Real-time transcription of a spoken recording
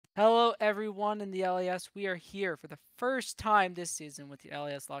Hello, everyone in the LAS. We are here for the first time this season with the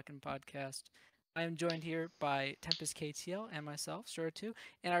LAS Lock-In Podcast. I am joined here by Tempest KTL and myself, Stro02,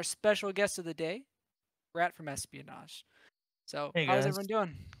 and our special guest of the day, Rat from Espionage. So, Hey how's guys. everyone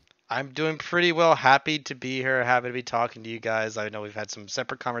doing? I'm doing pretty well. Happy to be here. Happy to be talking to you guys. I know we've had some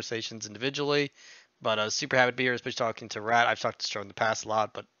separate conversations individually, but super happy to be here, especially talking to Rat. I've talked to Stro in the past a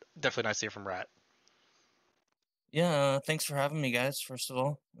lot, but definitely nice to hear from Rat. Yeah, thanks for having me, guys. First of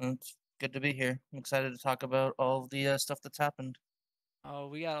all, it's good to be here. I'm excited to talk about all of the stuff that's happened. Oh,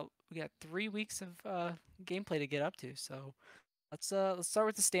 we got 3 weeks of gameplay to get up to. So let's start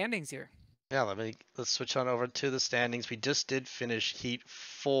with the standings here. Yeah, let's switch on over to the standings. We just did finish Heat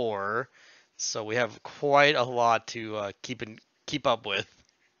 4, so we have quite a lot to keep up with.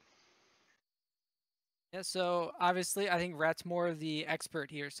 Yeah, so obviously I think Rat's more of the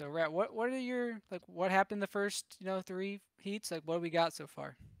expert here. So Rat, what are your what happened the first, 3 heats? Like what do we got so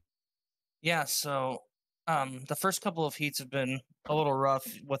far? Yeah, so the first couple of heats have been a little rough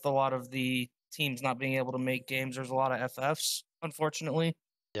with a lot of the teams not being able to make games. There's a lot of FFs, unfortunately.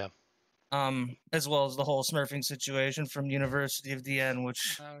 Yeah. As well as the whole smurfing situation from University of DN,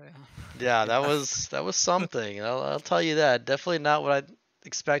 which Oh yeah. Yeah, that was something. I'll tell you that. Definitely not what I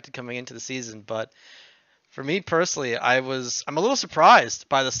expected coming into the season, but for me personally, I'm a little surprised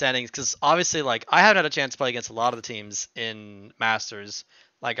by the standings because obviously, like, I haven't had a chance to play against a lot of the teams in Masters.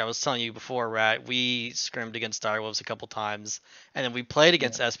 Like I was telling you before, Rat, we scrimmed against Direwolves a couple times, and then we played yeah.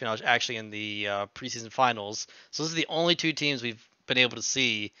 against Espionage actually in the preseason finals. So those are the only two teams we've been able to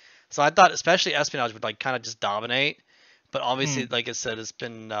see. So I thought, especially Espionage, would like kind of just dominate. But obviously, Mm. like I said, it's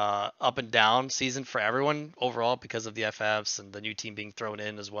been up and down season for everyone overall because of the FFs and the new team being thrown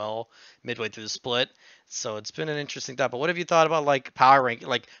in as well midway through the split. So it's been an interesting thought. But what have you thought about like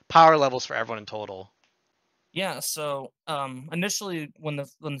power levels for everyone in total? Yeah, so initially when the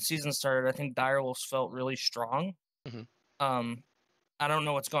season started, I think Direwolves felt really strong. Hmm. Um I don't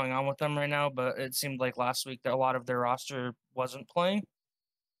know what's going on with them right now, but it seemed like last week that a lot of their roster wasn't playing,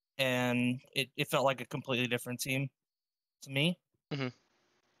 and it felt like a completely different team to me. Hmm.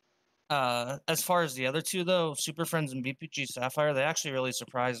 As far as the other two though, Super Friends and BPG Sapphire, they actually really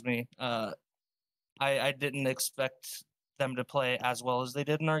surprised me. I didn't expect them to play as well as they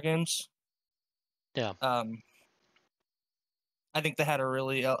did in our games. Yeah, Um, I think they had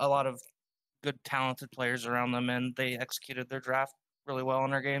a lot of good talented players around them, and they executed their draft really well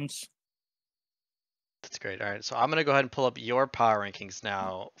in our games. that's great. All right, so I'm gonna go ahead and pull up your power rankings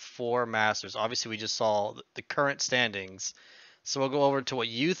now for Masters. Obviously, we just saw the current standings, so we'll go over to what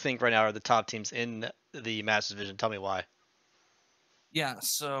you think right now are the top teams in the Masters division. Tell me why. Yeah,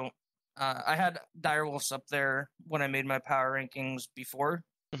 so I had Direwolves up there when I made my power rankings before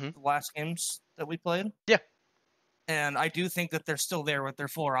Hmm. the last games that we played, Yeah. and I do think that they're still there with their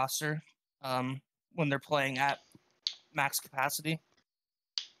full roster when they're playing at max capacity.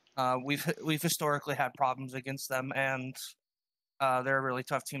 We've historically had problems against them, and they're a really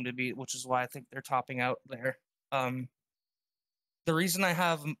tough team to beat, which is why I think they're topping out there. Um, the reason I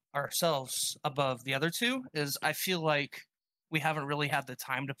have ourselves above the other two is I feel like we haven't really had the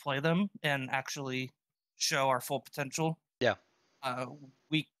time to play them and actually show our full potential. Yeah. Uh,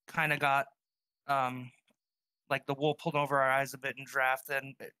 we kind of got um, like the wool pulled over our eyes a bit in draft,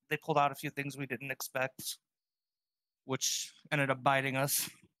 and they pulled out a few things we didn't expect, which ended up biting us.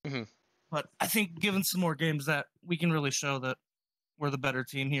 Hmm. But I think given some more games, that we can really show that we're the better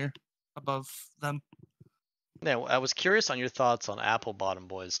team here above them. Now, I was curious on your thoughts on Apple Bottom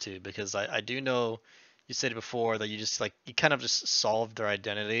Boys too, because I do know you said before that you just like you kind of just solved their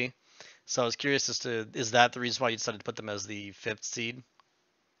identity. So I was curious as to is that the reason why you decided to put them as the fifth seed?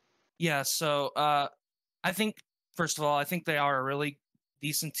 Yeah, so I think first of all, I think they are a really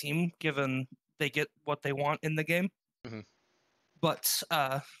decent team given they get what they want in the game. Hmm. But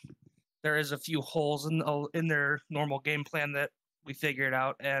there is a few holes in their normal game plan that we figured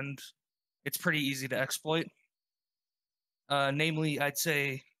out, and it's pretty easy to exploit. Namely, I'd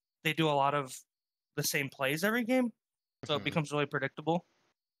say they do a lot of the same plays every game, so it Hmm. becomes really predictable.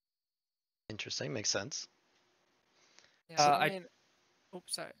 Interesting, makes sense. Yeah, So, I I mean,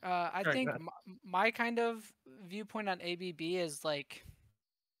 oops, sorry. I sorry, go think ahead. my kind of viewpoint on ABB is like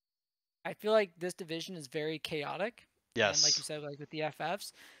I feel like this division is very chaotic, and like you yes. said, like with the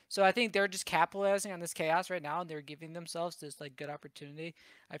FFs. So I think they're just capitalizing on this chaos right now, and they're giving themselves this like good opportunity.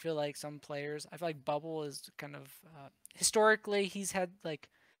 I feel like some players, I feel like Bubble is kind of historically he's had like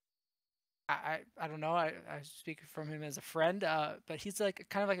I don't know. I speak from him as a friend, but he's like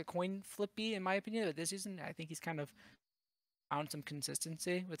kind of like a coin flippy in my opinion. But this season, I think he's kind of found some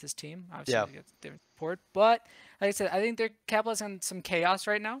consistency with his team. Yeah. Obviously, they get different support, but like I said, I think they're capitalizing on some chaos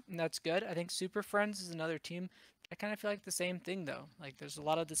right now, and that's good. I think Super Friends is another team. I kind of feel like the same thing though. Like there's a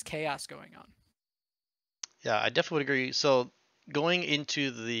lot of this chaos going on. Yeah, I definitely would agree. So going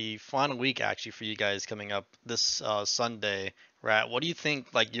into the final week actually for you guys coming up this Sunday, Rat, what do you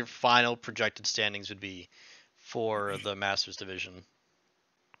think like your final projected standings would be for the Masters division?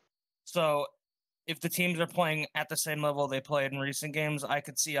 So if the teams are playing at the same level they played in recent games, I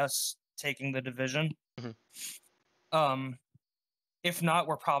could see us taking the division. Mhm. If not,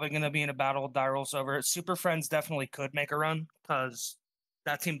 we're probably going to be in a battle with Direwolves over it. Super Friends definitely could make a run because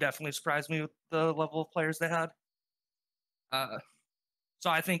that team definitely surprised me with the level of players they had. So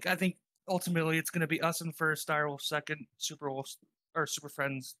I think ultimately it's going to be us in first, Direwolves second, Super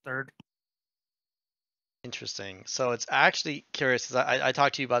Friends third. Interesting. So it's actually curious because I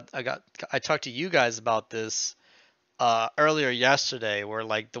talked to you about I talked to you guys about this earlier yesterday, where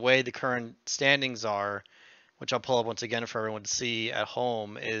like the way the current standings are, which I'll pull up once again for everyone to see at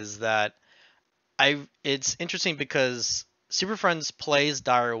home, is that it's interesting because Super Friends plays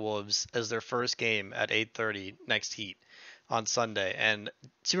Dire Wolves as their first game at 8:30 next heat on Sunday, and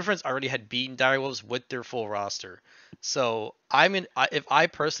Super Friends already had beaten Dire Wolves with their full roster. So if I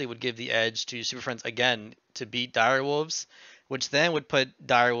personally would give the edge to Super Friends again to beat Dire Wolves, which then would put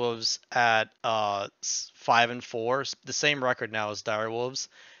Dire Wolves at 5-4, the same record now as Dire Wolves,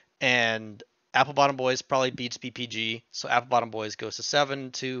 and Apple Bottom Boys probably beats BPG, so Apple Bottom Boys goes to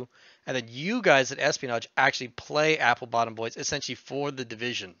 7-2, and then you guys at Espionage actually play Apple Bottom Boys essentially for the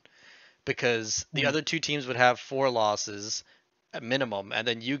division because the other two teams would have 4 losses at minimum, and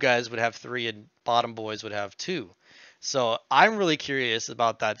then you guys would have 3 and Bottom Boys would have 2. So I'm really curious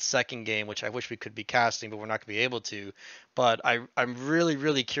about that second game, which I wish we could be casting, but we're not going to be able to. But I'm really,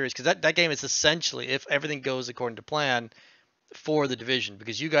 really curious because that game is essentially, if everything goes according to plan, for the division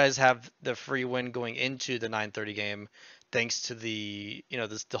because you guys have the free win going into the 9:30 game thanks to the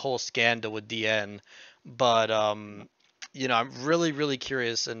whole scandal with DN. But I'm really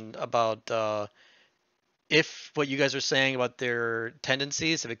curious and about if what you guys are saying about their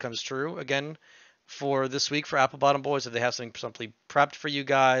tendencies, if it comes true again for this week for Apple Bottom Boys, if they have something prepped for you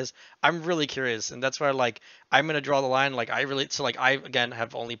guys. I'm really curious, and that's where like I'm gonna draw the line. Like I again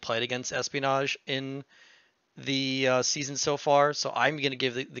have only played against Espionage in the season so far, so I'm going to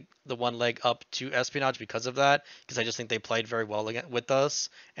give the one leg up to Espionage because of that, because I just think they played very well with us,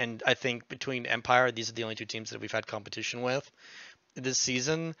 and I think between Empire, these are the only two teams that we've had competition with this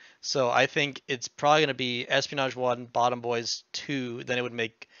season, so I think it's probably going to be Espionage 1, Bottom Boys 2, then it would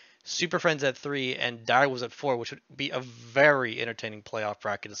make Super Friends at 3, and Dire was at 4, which would be a very entertaining playoff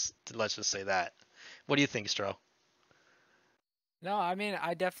bracket, let's just say that. What do you think, Stro? No, I mean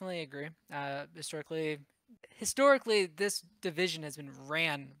I definitely agree. Historically, this division has been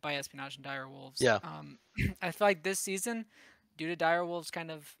ran by Espionage and Dire Wolves. Yeah. I feel like this season, due to Dire Wolves'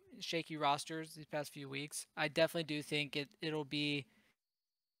 kind of shaky rosters these past few weeks, I definitely do think it'll be.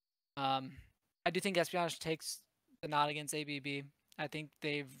 I do think Espionage takes the nod against ABB. I think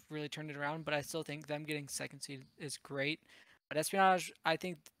they've really turned it around, but I still think them getting second seed is great. But Espionage, I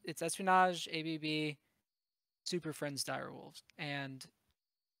think it's Espionage, ABB, Super Friends, Dire Wolves, and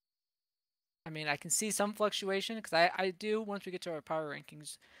I mean, I can see some fluctuation because I do, once we get to our power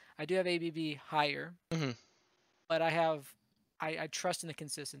rankings, I do have ABB higher, Mm-hmm. but I trust in the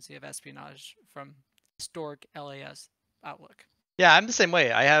consistency of Espionage from historic LAS outlook. Yeah, I'm the same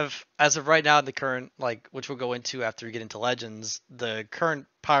way. I have, as of right now, the current, like, which we'll go into after we get into Legends, the current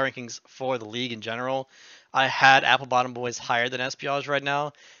power rankings for the league in general. I had Apple Bottom Boys higher than Espionage right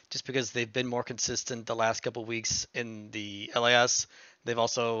now, just because they've been more consistent the last couple weeks in the LAS. They've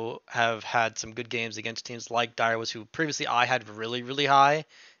also have had some good games against teams like Direwolves, who previously I had really high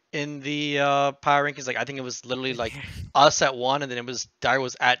in the power rankings. Like, I think it was literally like us at 1, and then it was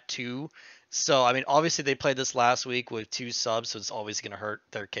Direwolves at 2. So, I mean, obviously they played this last week with 2 subs, so it's always going to hurt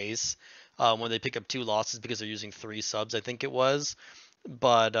their case when they pick up 2 losses because they're using 3 subs, I think it was.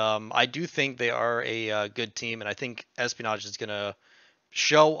 But I do think they are a good team, and I think Espionage is going to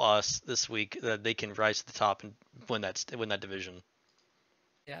show us this week that they can rise to the top and win that division.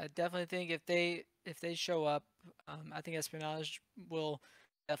 Yeah, I definitely think if they show up, I think Espionage will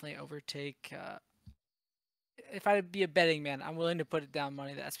definitely overtake. If I'd be a betting man, I'm willing to put it down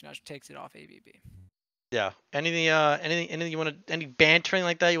money that Espionage takes it off ABB. Yeah. Anything you want to, any bantering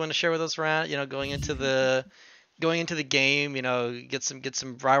like that you want to share with us, Rant? Going into the game, get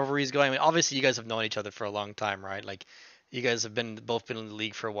some rivalries going. I mean, obviously you guys have known each other for a long time, right? Like you guys have both been in the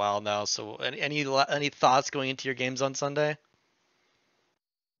league for a while now. So any thoughts going into your games on Sunday?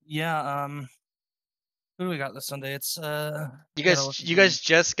 Yeah, Who do we got this Sunday? It's You gotta look guys, at you the- guys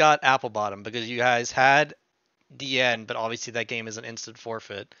just got Apple Bottom because you guys had DN, but obviously that game is an instant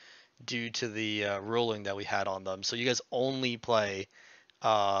forfeit due to the ruling that we had on them. So you guys only play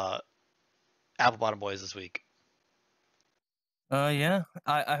uh, Apple Bottom Boys this week. Yeah.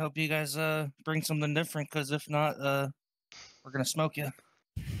 I hope you guys bring something different, because if not, we're gonna smoke you.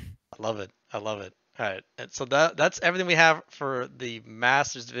 I love it. I love it. All right, and so that's everything we have for the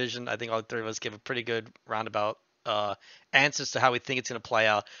Masters division. I think all three of us give a pretty good roundabout answers to how we think it's going to play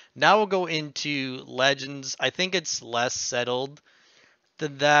out. Now we'll go into Legends. I think it's less settled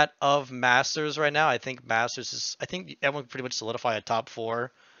than that of Masters right now. I think Masters is. I think everyone pretty much solidify a top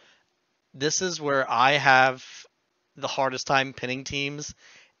four. This is where I have the hardest time pinning teams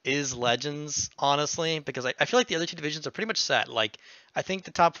is Legends, honestly, because I feel like the other two divisions are pretty much set. Like, I think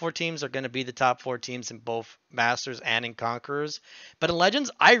the top four teams are going to be the top four teams in both Masters and in Conquerors. But in Legends,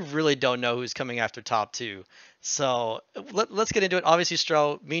 I really don't know who's coming after top two. So let's get into it. Obviously,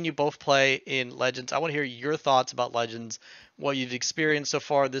 Stro, me and you both play in Legends. I want to hear your thoughts about Legends, what you've experienced so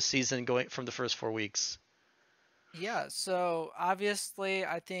far this season going from the first 4 weeks. Yeah, so obviously,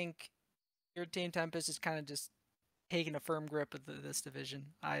 I think your team Tempest is kind of just taking a firm grip of this division.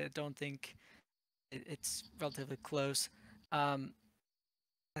 I don't think it's relatively close. Um,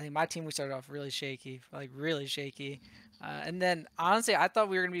 I think my team, we started off really shaky, like really shaky. And then honestly, I thought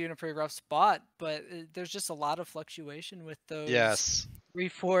we were going to be in a pretty rough spot, but there's just a lot of fluctuation with those Yes. 3,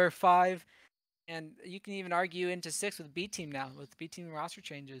 4, 5, and you can even argue into 6 with B team now, with B team roster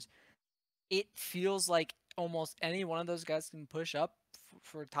changes. It feels like almost any one of those guys can push up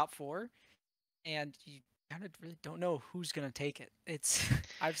for top 4, and you kind of really don't know who's gonna take it. It's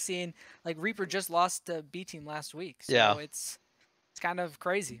I've seen like Reaper just lost to B team last week, so Yeah. it's kind of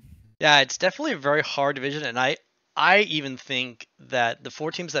crazy. Yeah, it's definitely a very hard division, and I even think that the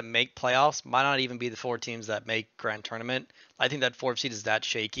 4 teams that make playoffs might not even be the 4 teams that make grand tournament. I think that 4th seed is that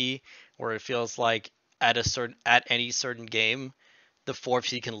shaky, where it feels like at any certain game, the 4th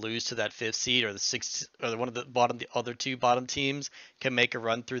seed can lose to that 5th seed, or the 6th, or one of the other 2 bottom teams can make a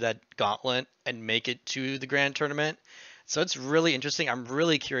run through that gauntlet and make it to the grand tournament. So it's really interesting. I'm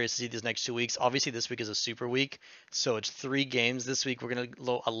really curious to see these next 2 weeks. Obviously, this week is a super week, so it's 3 games this week. We're gonna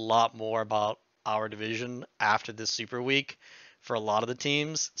know a lot more about our division after this super week for a lot of the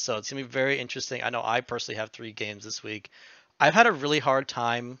teams. So it's gonna be very interesting. I know I personally have 3 games this week. I've had a really hard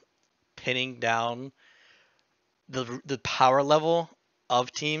time pinning down the power level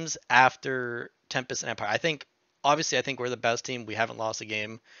of teams after Tempest and Empire. I think we're the best team. We haven't lost a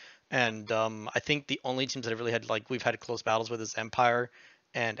game, and I think the only teams that have really had we've had close battles with is Empire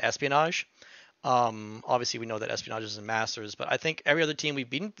and Espionage. Obviously we know that Espionage is in Masters, but I think every other team we've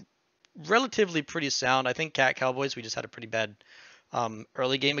beaten relatively pretty sound. I think Cat Cowboys, we just had a pretty bad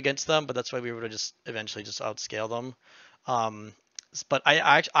early game against them, but that's why we were able to just eventually just outscale them. Um, but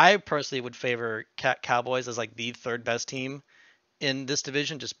I personally would favor Cat Cowboys as like the third best team in this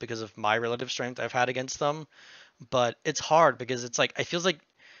division just because of my relative strength I've had against them. But it's hard because it's like it feels like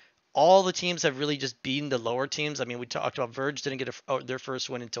all the teams have really just beaten the lower teams. I mean, we talked about Verge didn't get their first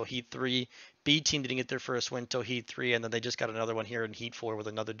win until Heat 3. B team didn't get their first win until Heat 3, and then they just got another one here in Heat 4 with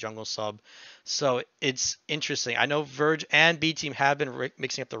another jungle sub. So it's interesting. I know Verge and B team have been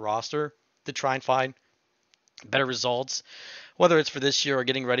mixing up the roster to try and find better results, whether it's for this year or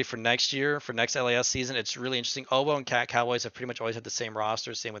getting ready for next year, for next LAS season. It's really interesting. Obo and Cat Cowboys have pretty much always had the same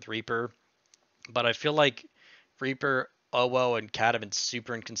roster, same with Reaper. But I feel like Reaper, Owo, and Cat have been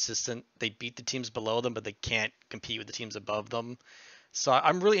super inconsistent. They beat the teams below them, but they can't compete with the teams above them. So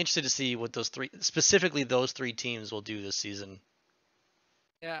I'm really interested to see what specifically those 3 teams will do this season.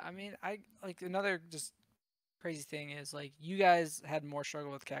 Yeah, I mean, I like another just crazy thing is like you guys had more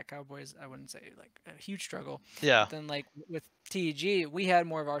struggle with Cat Cowboys. I wouldn't say like a huge struggle. Yeah. But then like with TEG, we had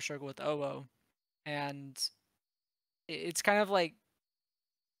more of our struggle with OO, and it's kind of like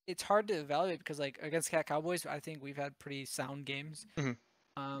it's hard to evaluate because like against Cat Cowboys, I think we've had pretty sound games. Mhm.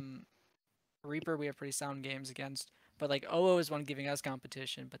 Reaper, we have pretty sound games against. But like OO is one giving us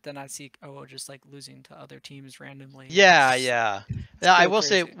competition, but then I see OO just like losing to other teams randomly. Yeah, It's yeah. it's Yeah, I so will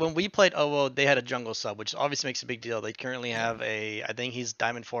say crazy. when we played OO, they had a jungle sub, which obviously makes a big deal. They currently Yeah. have I think he's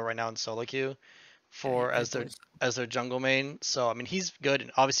Diamond 4 right now in solo queue Yeah, for he plays. as their jungle main. So I mean he's good,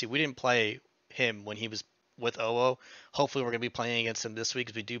 and obviously we didn't play him when he was with OO. Hopefully we're gonna be playing against him this week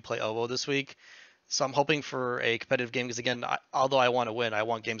because we do play OO this week. So I'm hoping for a competitive game because again, although I want to win, I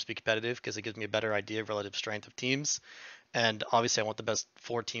want games to be competitive because it gives me a better idea of relative strength of teams. And obviously, I want the best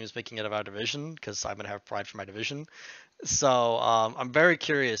 4 teams making it out of our division because I'm gonna have pride for my division. So I'm very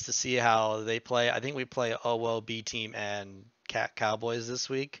curious to see how they play. I think we play OO, B team, and Cat Cowboys this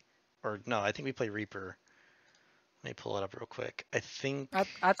week, or no, I think we play Reaper. Let me pull it up real quick. I think.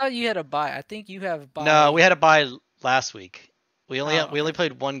 I thought you had a bye. I think you have bye. No, we had a bye last week. We only Oh, we only okay.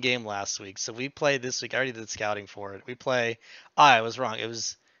 played one game last week, so we play this week. I already did scouting for it. We play. I was wrong. It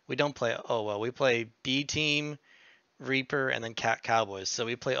was we don't play. Oh well, we play B team, Reaper, and then Cat Cowboys. So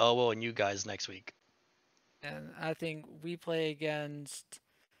we play Owo and you guys next week. And I think we play against.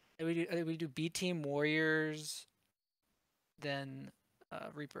 I think we do B team Warriors, then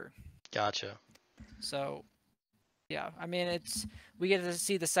Reaper. Gotcha. So yeah, I mean we get to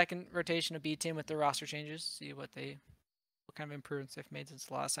see the second rotation of B team with the roster changes, see what kind of improvements they've made since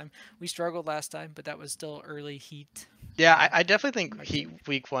the last time. We struggled last time, but that was still early heat. Yeah, I definitely think Right. Heat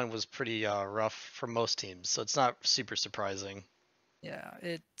week 1 was pretty rough for most teams, so it's not super surprising. Yeah,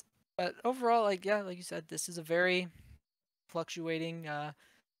 but overall, like you said, this is a very fluctuating up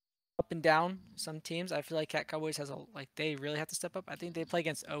and down. Some teams, I feel like Cat Cowboys they really have to step up. I think they play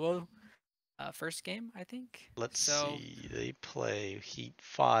against OO first game, I think. Let's So, see. They play Heat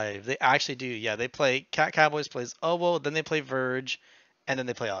 5. They actually do. Yeah, they play Cat Cowboys plays Owo, then they play Verge, and then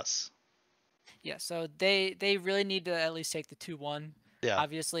they play us. yeah, so they really need to at least take the 2-1. Yeah.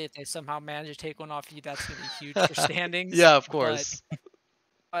 Obviously, if they somehow manage to take one off you, that's going to be huge for standings. Yeah, of course.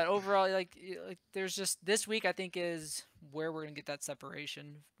 But overall, like there's just this week, I think is where we're going to get that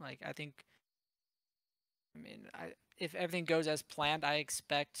separation. Like I mean, if everything goes as planned, I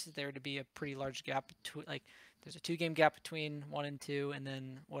expect there to be a pretty large gap between, like, there's a 2-game gap between 1 and 2, and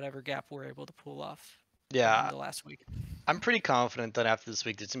then whatever gap we're able to pull off. Yeah, In the last week. I'm pretty confident that after this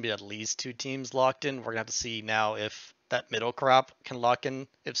week, there's gonna be at least 2 teams locked in. We're gonna have to see now if that middle crop can lock in,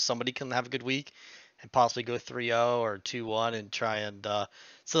 if somebody can have a good week, and possibly go 3-0 or 2-1 and try and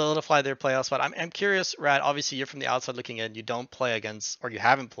solidify their playoff spot. I'm curious, Rat. Obviously, you're from the outside looking in. You don't play against, or you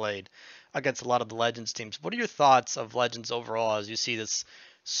haven't played against a lot of the Legends teams. What are your thoughts of Legends overall as you see this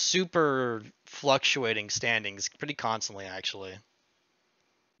super fluctuating standings pretty constantly, actually?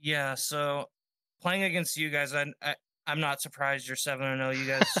 Yeah, so playing against you guys, I'm not surprised you're 7-0. You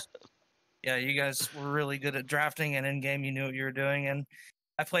guys, yeah, you guys were really good at drafting, and in game you knew what you were doing. And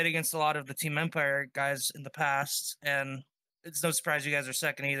I played against a lot of the Team Empire guys in the past, and it's no surprise you guys are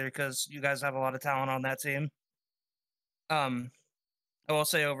second either because you guys have a lot of talent on that team. I will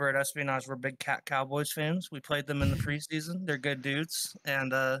say over at Espionage, we're big Cowboys fans. We played them in the preseason. They're good dudes,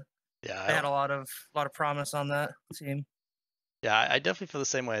 and they had a lot of promise on that team. Yeah, I definitely feel the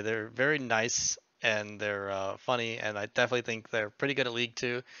same way. They're very nice and they're funny, and I definitely think they're pretty good at League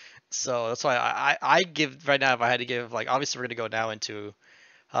 2. So that's why I give right now, if I had to give, like, obviously we're going to go now into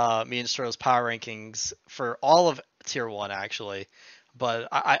me and Stro's power rankings for all of Tier 1, actually. But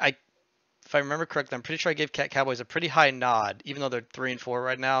if I remember correctly, I'm pretty sure I gave Cowboys a pretty high nod, even though they're 3 and 4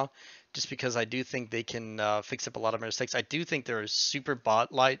 right now, just because I do think they can fix up a lot of mistakes. I do think they're a super bot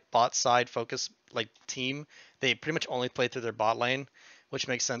side focus like team. They pretty much only play through their bot lane, which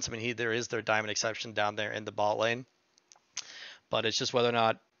makes sense. I mean, there is their diamond exception down there in the bot lane, but it's just whether or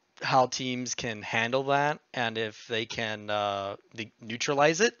not how teams can handle that and if they can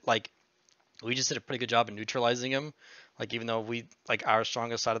neutralize it. Like, we just did a pretty good job in neutralizing him. Like, even though our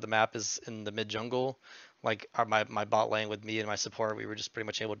strongest side of the map is in the mid jungle, like my bot lane with me and my support, we were just pretty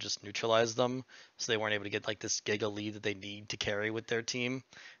much able to just neutralize them, so they weren't able to get like this giga lead that they need to carry with their team.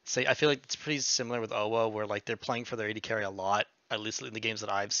 So I feel like it's pretty similar with Owo, where like they're playing for their AD carry a lot, at least in the games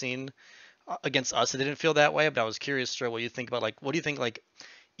that I've seen. Against us, it didn't feel that way, but I was curious, Stro, what you think about, like, what do you think like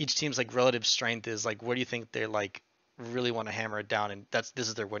each team's like relative strength is? Like, where do you think they're like really want to hammer it down, and this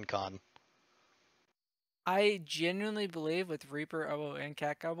is their win con? I genuinely believe with Reaper, OO, and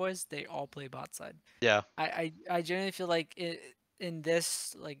Cat Cowboys, they all play bot side. Yeah. I genuinely feel like in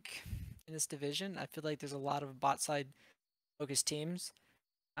this division, I feel like there's a lot of bot side focused teams.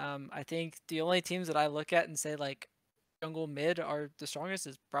 I think the only teams that I look at and say like jungle mid are the strongest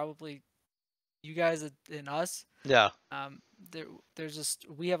is probably you guys and us. Yeah. There's just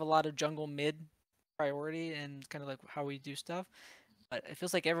we have a lot of jungle mid priority and kind of like how we do stuff, but it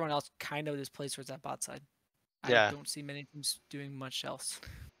feels like everyone else kind of just plays towards that bot side. Yeah. I don't see many teams doing much else.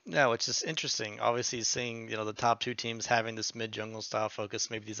 No, which is interesting. Obviously, seeing the top 2 teams having this mid jungle style focus,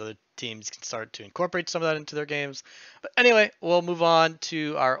 maybe these other teams can start to incorporate some of that into their games. But anyway, we'll move on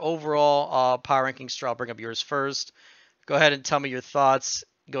to our overall power rankings. I'll bring up yours first. Go ahead and tell me your thoughts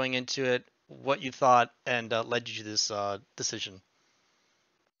going into it, what you thought, and led you to this decision.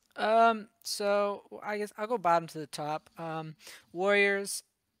 So I guess I'll go bottom to the top. Warriors.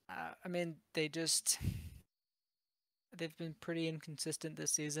 I mean, they've been pretty inconsistent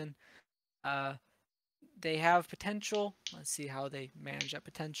this season. They have potential. Let's see how they manage that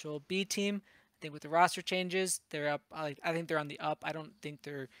potential. B team. I think with the roster changes, they're up. I think they're on the up. I don't think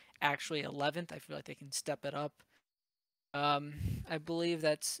they're actually 11th. I feel like they can step it up. I believe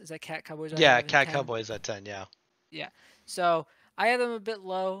is that Cat Cowboys I Yeah, have in Cat 10. Cowboys at 10. Yeah. Yeah. So I have them a bit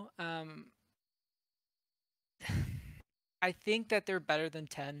low. I think that they're better than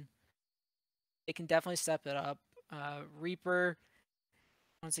 10. They can definitely step it up. Reaper,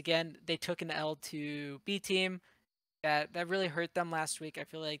 once again, they took an L to B team. That really hurt them last week. I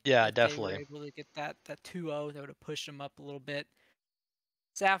feel like Yeah, if they were definitely. able to get that 2-0, that would have pushed them up a little bit.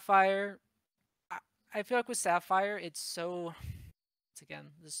 Sapphire, I, I feel like with Sapphire, it's so once again,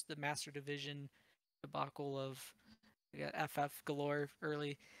 this is the Master Division debacle of we got FF galore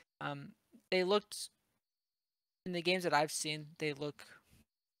early. They looked in the games that I've seen, they look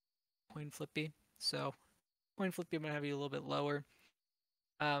coin flippy. So coin flippy, I'm gonna have you a little bit lower.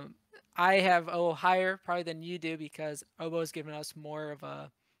 I have O higher probably than you do because Obo's given us more of a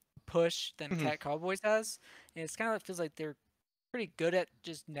push than Mhm. Cat Cowboys has, and it's kind of feels like they're pretty good at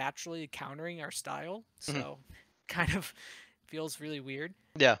just naturally countering our style. Mhm. So kind of feels really weird.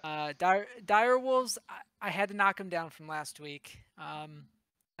 Yeah. Dire Wolves, I had to knock them down from last week.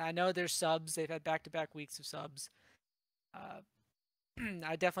 I know they're subs; they've had back-to-back weeks of subs. Uh,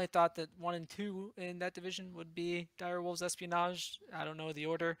 I definitely thought that 1 and 2 in that division would be Dire Wolves Espionage. I don't know the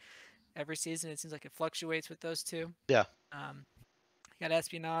order. Every season, it seems like it fluctuates with those two. Yeah. Um, got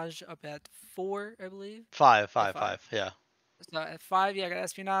Espionage up at 4, I believe. Five, Yeah, five, 5. five. Yeah. So at 5, yeah, I got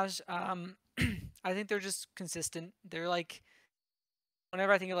Espionage. I think they're just consistent. They're like,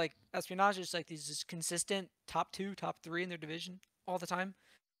 whenever I think of like Espionage, it's like these just consistent top 2, top 3 in their division all the time.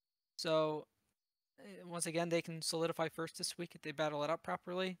 So once again, they can solidify first this week if they battle it out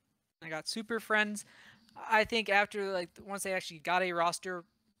properly. I got Super Friends. I think after like once they actually got a roster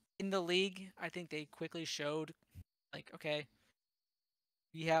in the league, I think they quickly showed like, okay,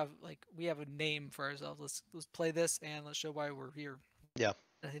 we have a name for ourselves. Let's play this and let's show why we're here. Yeah.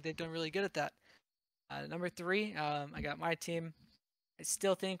 I think they've done really good at that. Number 3, I got my team. I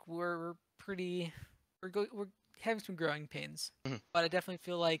still think we're pretty we're having some growing pains, Mhm. but I definitely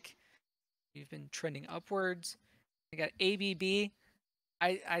feel like we've been trending upwards. I got ABB.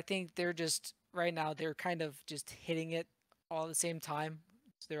 I think they're just right now they're kind of just hitting it all at the same time.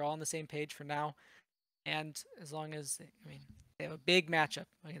 So they're all on the same page for now. And as long as they have a big matchup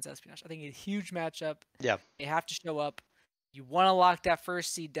against Espionage. I think a huge matchup. Yeah. They have to show up. You want to lock that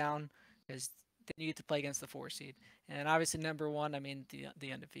first seed down because then you get to play against the 4 seed. And obviously number 1, I mean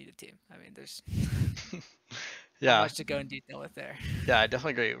the undefeated team. I mean there's not Yeah. much to go in detail with there. Yeah, I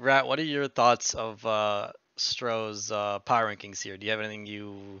definitely agree. Rat, what are your thoughts of Stroh's power rankings here? Do you have anything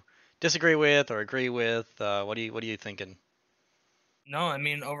you disagree with or agree with? What are you thinking? No, I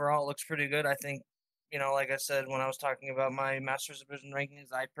mean overall it looks pretty good. I think, like I said when I was talking about my Masters Division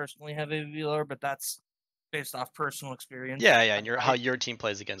rankings, I personally have AVB lower, but that's based off personal experience. Yeah, yeah, and how I your team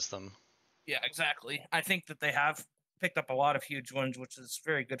plays against them. yeah, exactly. I think that they have picked up a lot of huge wins, which is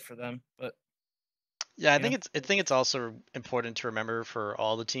very good for them. But Yeah, you know, I think it's also important to remember for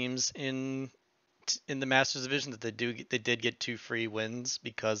all the teams in the Masters division that they did get 2 free wins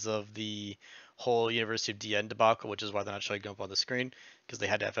because of the whole University of DN debacle, which is why they're not showing up on the screen because they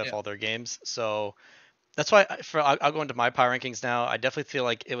had to FF yeah, all their games. So that's why I'll go into my power rankings now. I definitely feel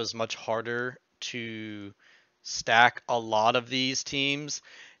like it was much harder to stack a lot of these teams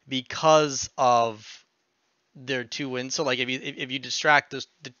because of their 2 wins. So like if you detract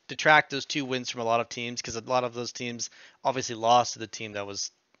those 2 wins from a lot of teams, because a lot of those teams obviously lost to the team that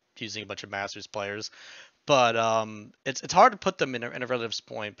was using a bunch of Masters players. But it's hard to put them in a relative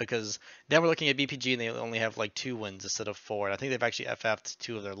point because then we're looking at BPG and they only have like 2 wins instead of 4. And I think they've actually FF'd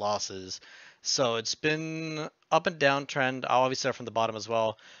 2 of their losses. So it's been up and down trend. I'll obviously start from the bottom as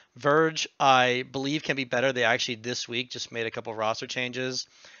well. Verge, I believe, can be better. They actually this week just made a couple roster changes.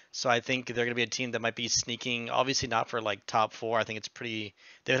 So I think they're going to be a team that might be sneaking, obviously not for like top 4. I think they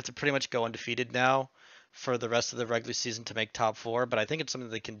have to pretty much go undefeated now for the rest of the regular season to make top 4, but I think it's something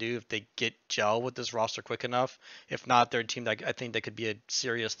they can do if they get gel with this roster quick enough. If not, they're a team that I think that could be a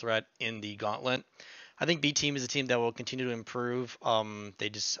serious threat in the gauntlet. I think B team is a team that will continue to improve. They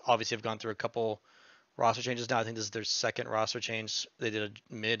just obviously have gone through a couple roster changes now. I think this is their second roster change. They did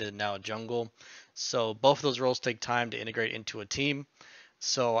a mid and now a jungle. So both of those roles take time to integrate into a team.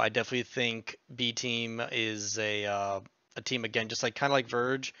 So I definitely think B team is a team again, just like kind of like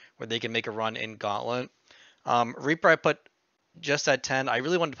Verge, where they can make a run in Gauntlet. Reaper I put just at 10. I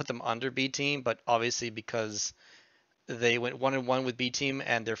really wanted to put them under B team, but obviously because they went 1-1 with B team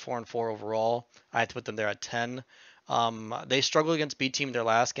and they're 4-4 overall, I had to put them there at 10. They struggled against B team in their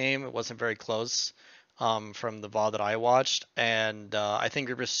last game. It wasn't very close from the VOD that I watched, and I think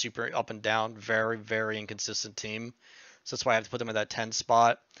Reaper's super up and down, very very inconsistent team. So that's why I have to put them in that 10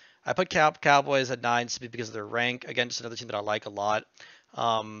 spot. I put Cowboys at 9 simply because of their rank. Again, just another team that I like a lot.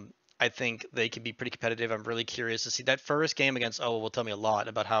 I think they can be pretty competitive. I'm really curious to see that first game against Owo will tell me a lot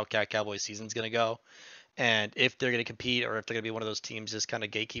about how Cowboys season's going to go and if they're going to compete or if they're going to be one of those teams just kind of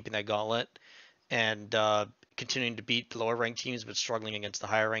gatekeeping that gauntlet and continuing to beat the lower ranked teams but struggling against the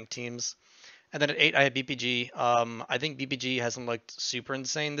higher ranked teams. And then at 8, I have BPG. I think BPG hasn't looked super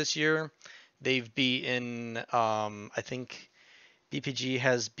insane this year. They've beaten, I think BPG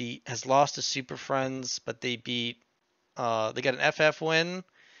has lost to Super Friends, but they they got an FF win,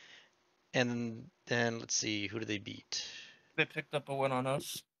 and then let's see, who did they beat? They picked up a win on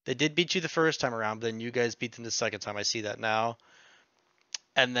us. They did beat you the first time around, but then you guys beat them the second time. I see that now.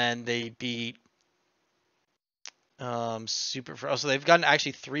 And then they beat so they've gotten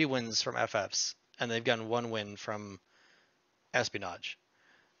actually 3 wins from FFs, and they've gotten 1 win from Espionage.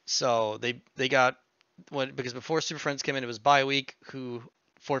 So they got because before Super Friends came in, it was bye week who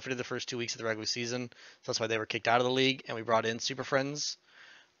forfeited the first 2 weeks of the regular season. So that's why they were kicked out of the league, and we brought in Super Friends.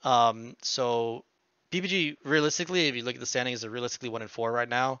 So BPG realistically, if you look at the standings, they're realistically 1-4 right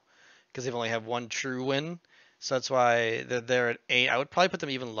now because they've only had 1 true win. So that's why they're at 8. I would probably put them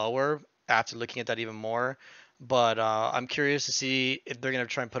even lower after looking at that even more. But I'm curious to see if they're gonna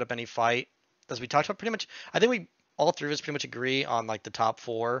try and put up any fight. As we talked about, pretty much, I think we all 3 of us pretty much agree on like the top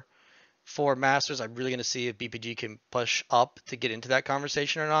 4 for Masters. I'm really gonna see if BPG can push up to get into that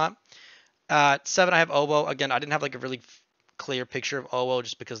conversation or not. At 7, I have Obo. Again, I didn't have like a really clear picture of Owo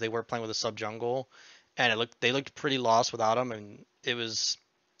just because they were playing with a sub jungle, and they looked pretty lost without him, and it was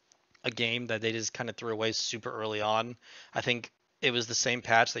a game that they just kind of threw away super early on. I think it was the same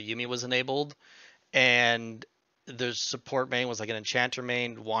patch that Yumi was enabled, and their support main was like an enchanter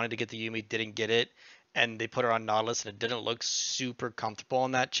main, wanted to get the Yumi, didn't get it, and they put her on Nautilus, and it didn't look super comfortable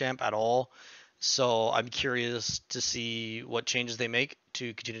on that champ at all. So I'm curious to see what changes they make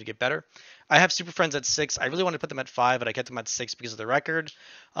to continue to get better. I have Super Friends at 6. I really wanted to put them at 5, but I kept them at 6 because of the record.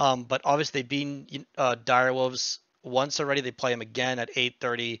 But obviously they've been Direwolves once already. They play them again at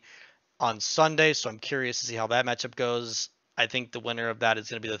 8:30 on Sunday, so I'm curious to see how that matchup goes. I think the winner of that is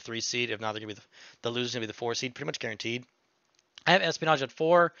going to be the 3 seed. If not, they're going to be the loser is going to be the 4 seed, pretty much guaranteed. I have Espionage at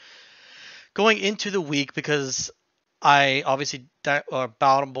 4 going into the week because I obviously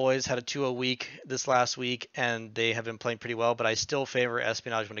Bottom Boys had a 2-0 week this last week, and they have been playing pretty well. But I still favor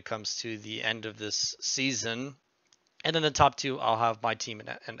Espionage when it comes to the end of this season. And then the top 2, I'll have my team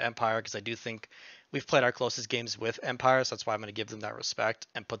and Empire because I do think we've played our closest games with Empire, so that's why I'm going to give them that respect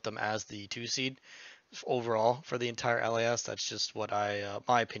and put them as the 2 seed overall for the entire LAS. That's just what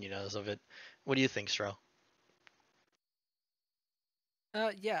my opinion is of it. What do you think, Stro?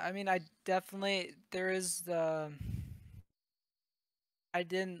 Yeah, I mean, I definitely there is the I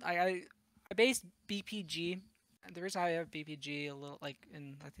based BPG. The reason I have BPG a little like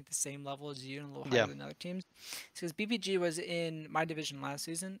in I think the same level as you and a little higher than other teams is because BPG was in my division last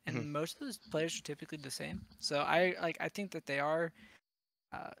season, and most of those players are typically the same. So I think that they are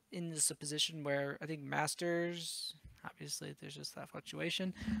in this position where I think Masters, obviously there's just that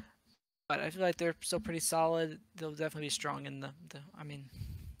fluctuation, but I feel like they're still pretty solid. They'll definitely be strong in the I mean,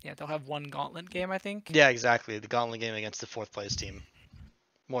 yeah, they'll have 1 gauntlet game, I think. Yeah, exactly. The gauntlet game against the 4th place team,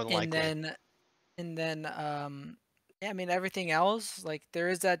 more than likely. And then yeah, I mean everything else, like there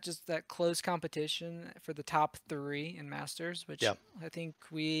is that close competition for the top 3 in Masters, which I think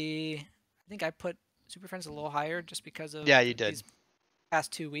I put Super Friends a little higher just because of you did. These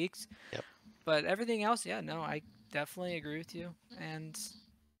past 2 weeks. Yep. But everything else, yeah, no, I definitely agree with you. And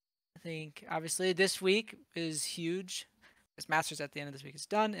I think obviously this week is huge. This Masters at the end of this week is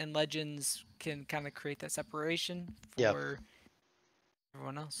done, and Legends can kind of create that separation for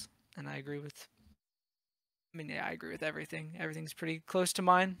everyone else. And I agree with everything. Everything's pretty close to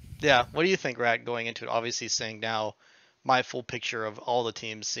mine. Yeah. What do you think, Rat, going into it? Obviously, saying now my full picture of all the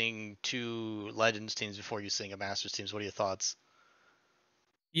teams, seeing 2 Legends teams before you seeing a Masters teams. What are your thoughts?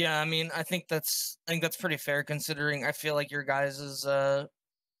 Yeah, I mean, I think that's pretty fair considering I feel like your guys's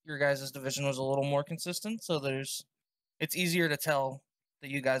division was a little more consistent, so it's easier to tell that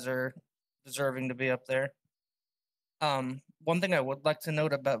you guys are deserving to be up there. One thing I would like to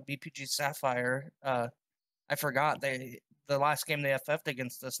note about BPG Sapphire, I forgot the last game they FF'd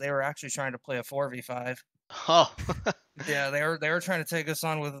against us, they were actually trying to play a 4v5. Oh. Yeah, they were trying to take us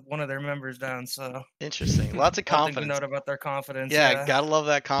on with one of their members down. So interesting. Lots of confidence. One thing to note about their confidence. Yeah, gotta love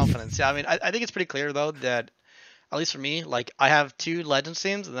that confidence. Yeah, I mean, I think it's pretty clear though that at least for me, like I have 2 Legends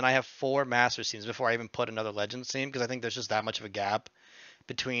teams and then I have 4 Masters teams before I even put another Legends team because I think there's just that much of a gap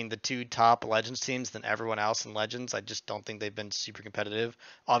between the 2 top Legends teams than everyone else in Legends. I just don't think they've been super competitive.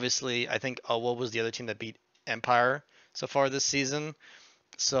 Obviously, I think Owo was the other team that beat Empire so far this season.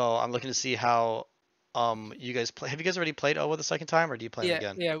 So I'm looking to see how you guys play. Have you guys already played Owa the second time, or do you play him Yeah,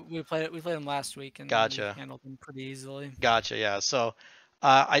 again? yeah, we played it. We played them last week, and we Gotcha. handled them pretty easily. Gotcha. Yeah. So,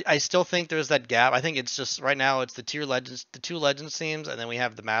 I still think there's that gap. I think it's just right now it's the two legends teams, and then we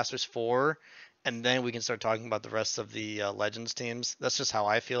have the Masters four, and then we can start talking about the rest of the legends teams. That's just how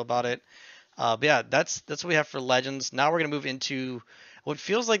I feel about it. But yeah, that's what we have for legends. Now we're gonna move into what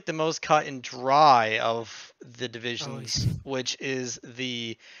feels like the most cut and dry of the Oh, divisions, which is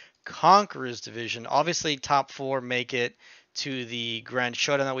the Conquerors division. Obviously, top four make it to the Grand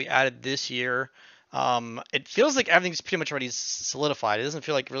Showdown that we added this year. It feels like everything's pretty much already solidified. It doesn't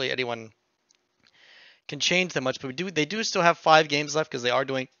feel like really anyone can change that much, but they do still have 5 games left because they are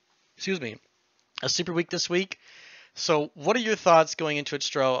doing, excuse me, a super week this week. So, what are your thoughts going into it,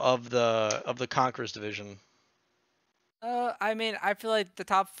 Stro, of the Conquerors division? I mean, I feel like the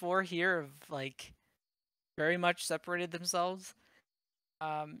top four here have like very much separated themselves.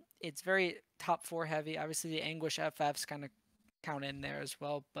 It's very top four heavy. Obviously, the Anguish FFs kind of count in there as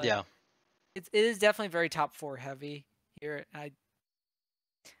well, but Yeah, it is definitely very top four heavy here.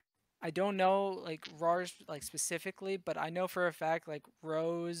 I don't know like Rars like specifically, but I know for a fact like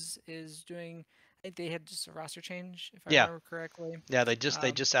Rose is doing. I think they had just a roster change, if I yeah, remember correctly. yeah. They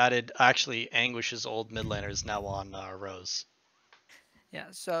just added actually Anguish's old mid laner is now on Rose. Yeah,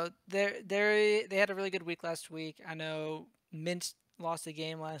 so they had a really good week last week. I know Mint lost a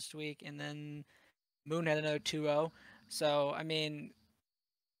game last week, and then Moon had another 2-0. So I mean,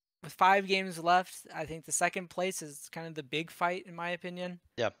 with 5 games left, I think the second place is kind of the big fight in my opinion.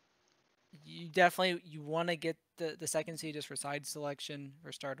 Yep. You definitely you want to get the second seed just for side selection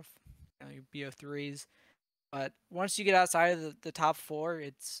or start of your BO3s. But once you get outside of the top four,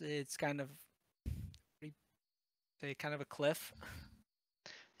 it's kind of kind of a cliff.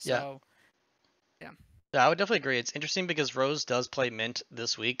 Yeah. So yeah. Yeah, I would definitely agree. It's interesting because Rose does play Mint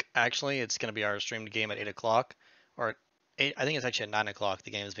this week. Actually, it's going to be our streamed game at 8 o'clock, or 8. I think it's actually at 9 o'clock.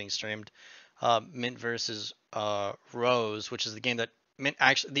 The game is being streamed. Mint versus Rose, which is the game that Mint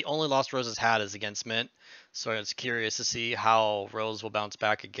actually the only loss Rose has had is against Mint. So it's curious to see how Rose will bounce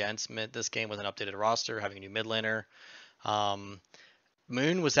back against Mint this game with an updated roster, having a new mid laner. Um,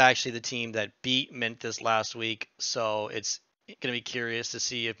 Moon was actually the team that beat Mint this last week, so it's going to be curious to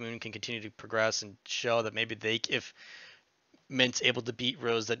see if Moon can continue to progress and show that maybe if Mint's able to beat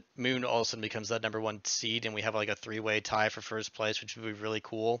Rose, that Moon also becomes that #1 seed, and we have like a 3-way tie for first place, which would be really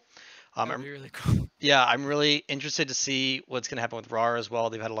cool. That would be really cool. Yeah, I'm really interested to see what's going to happen with RAR as well.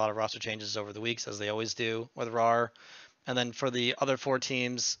 They've had a lot of roster changes over the weeks, as they always do with RAR. And then for the other 4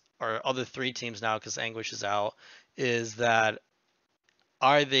 teams, or other 3 teams now, because Anguish is out, is that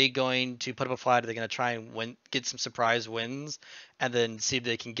are they going to put up a fight? Are they going to try and get some surprise wins, and then see if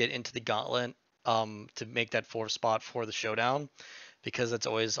they can get into the gauntlet to make that 4th spot for the showdown? Because that's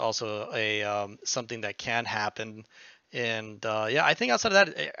always also a something that can happen. And yeah, I think outside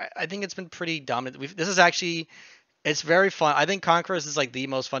of that, I think it's been pretty dominant. This is actually it's very fun. I think Conquerors is like the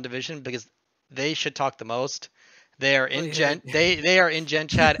most fun division because they should talk the most. They are in Gen they are in Gen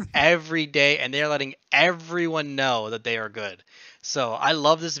Chat every day, and they are letting everyone know that they are good. So I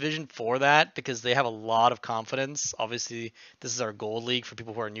love this division for that because they have a lot of confidence. Obviously, this is our gold league for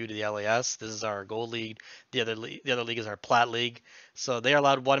people who are new to the LAS. This is our gold league. The other league is our plat league. So they are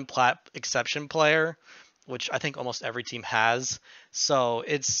allowed 1 plat exception player, which I think almost every team has. So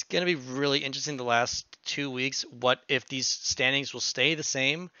it's going to be really interesting the last 2 weeks what if these standings will stay the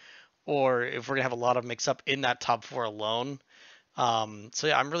same or if we're going to have a lot of mix up in that top 4 alone. So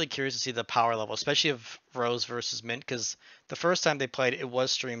yeah, I'm really curious to see the power level, especially of Rose versus Mint, because the first time they played, it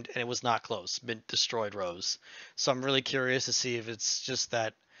was streamed and it was not close. Mint destroyed Rose. So I'm really curious to see if it's just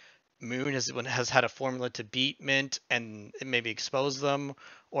that Moon has had a formula to beat Mint and maybe expose them,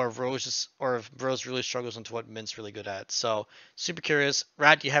 or if Rose really struggles into what Mint's really good at. So super curious.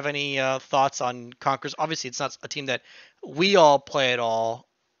 Rat, do you have any thoughts on Conquerors? Obviously, it's not a team that we all play at all,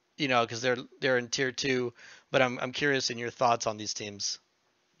 because they're in tier 2. But I'm curious in your thoughts on these teams.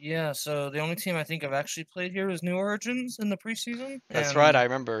 Yeah, so the only team I think I've actually played here was New Origins in the preseason, That's right, and I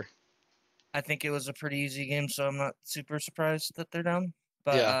remember. I think it was a pretty easy game, so I'm not super surprised that they're down.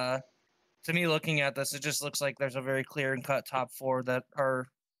 But Yeah. to me, looking at this, it just looks like there's a very clear and cut top 4 that are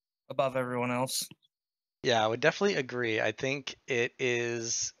above everyone else. Yeah, I would definitely agree. I think it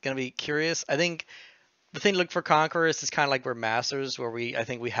is going to be curious. I think the thing to look for Conquerors is kind of like we're Masters, where I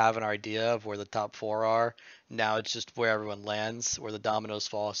think we have an idea of where the top 4 are. Now it's just where everyone lands, where the dominoes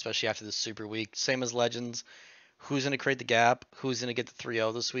fall, especially after this super week. Same as Legends. Who's going to create the gap? Who's going to get the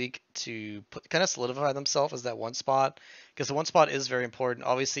 3-0 this week to kind of solidify themselves as that 1 spot? Because the 1 spot is very important,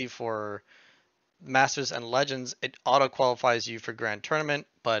 obviously, for Masters and Legends, it auto qualifies you for Grand Tournament,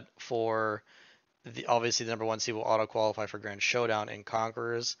 but for obviously the number 1 seed will auto qualify for Grand Showdown and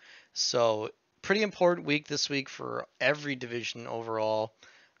Conquerors. So pretty important week this week for every division overall.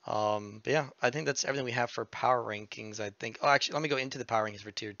 But yeah, I think that's everything we have for power rankings. I think. Oh, actually, let me go into the power rankings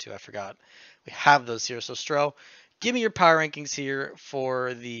for tier 2. I forgot. We have those here. So Stro, give me your power rankings here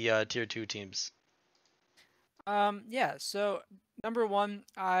for the tier 2 teams. Yeah. So number 1,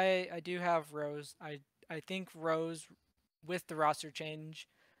 I do have Rose. I think Rose, with the roster change,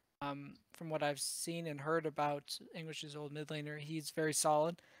 from what I've seen and heard about English's old mid laner, he's very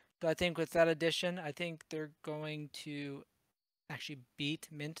solid. But I think with that addition, I think they're going to actually beat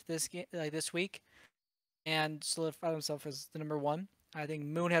Mint this week and solidify themselves as the number 1. I think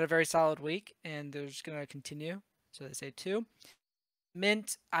Moon had a very solid week, and they're just gonna continue. So they say 2.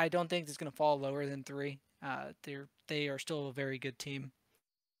 Mint, I don't think is gonna fall lower than 3. They are still a very good team.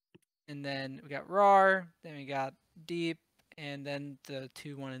 And then we got RAR, then we got Deep, and then the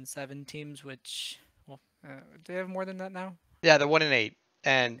 2, 1, and 7 teams, which, well, do they have more than that now? Yeah, they're 1 and 8,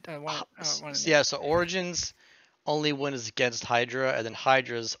 and 1 and 8. yeah. So Origins only win is against Hydra, and then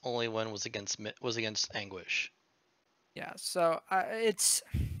Hydra's only win was against Anguish. Yeah, so it's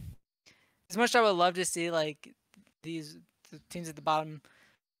as much as I would love to see like the teams at the bottom.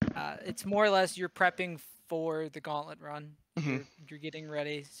 It's more or less you're prepping for the gauntlet run. You're getting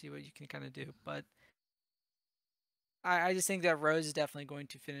ready, see what you can kind of do. But I just think that Rose is definitely going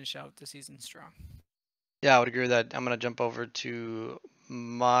to finish out the season strong. Yeah, I would agree with that. I'm gonna jump over to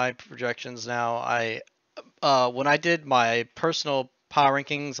my projections now. When I did my personal power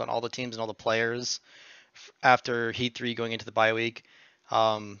rankings on all the teams and all the players after Heat 3 going into the bye week,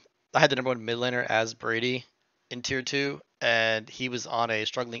 I had the number 1 mid laner as Brady in tier 2, and he was on a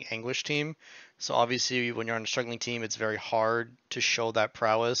struggling Anguish team. So obviously, when you're on a struggling team, it's very hard to show that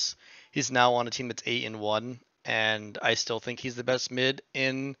prowess. He's now on a team that's 8-1, and I still think he's the best mid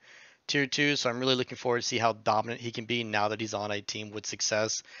in tier 2. So I'm really looking forward to see how dominant he can be now that he's on a team with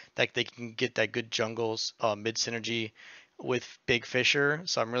success. That they can get that good jungles mid synergy with Big Fisher.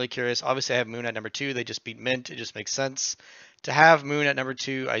 So I'm really curious. Obviously, I have Moon at number 2. They just beat Mint. It just makes sense to have Moon at number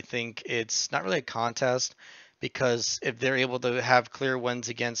 2. I think it's not really a contest, because if they're able to have clear wins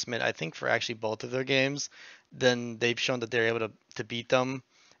against Mint, I think for actually both of their games, then they've shown that they're able to beat them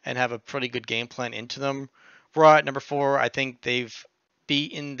and have a pretty good game plan into them. Raw at number 4, I think they've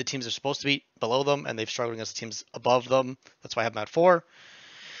beaten the teams they're supposed to beat below them, and they've struggled against the teams above them. That's why I have them at 4.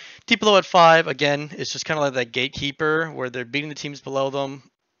 Deep Below at 5, again, it's just kind of like that gatekeeper where they're beating the teams below them,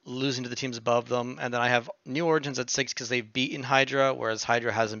 losing to the teams above them. And then I have New Origins at 6 because they've beaten Hydra, whereas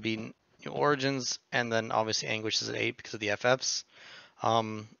Hydra hasn't beaten New Origins. And then obviously Anguish is at 8 because of the FFs.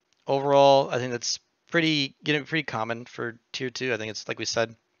 Overall, I think that's pretty common for tier 2. I think it's, like we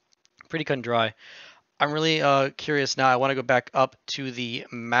said, pretty cut and dry. I'm really curious now. I want to go back up to the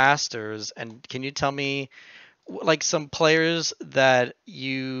Masters, and can you tell me like some players that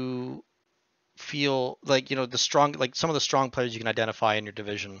you feel like, the strong, like some of the strong players you can identify in your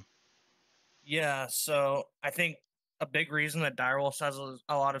division? Yeah, so I think a big reason that Direwolves has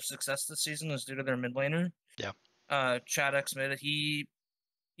a lot of success this season is due to their mid laner. Yeah. Chad X mid, he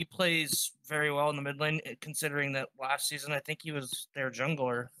plays very well in the mid lane, considering that last season I think he was their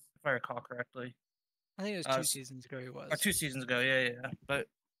jungler, if I recall correctly. I think it was 2 seasons ago he was. Or 2 seasons ago, yeah. But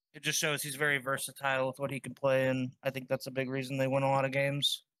it just shows he's very versatile with what he can play, and I think that's a big reason they win a lot of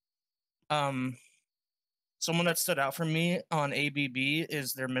games. Someone that stood out for me on ABB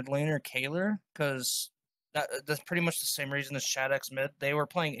is their mid laner, Kaler, because that's pretty much the same reason as Chad X mid. They were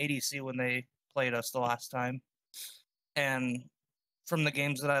playing ADC when they played us the last time. And from the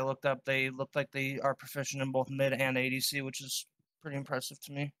games that I looked up, they looked like they are proficient in both mid and ADC, which is pretty impressive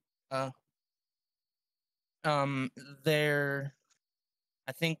to me. They're,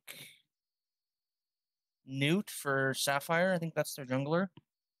 I think, Newt for Sapphire. I think that's their jungler.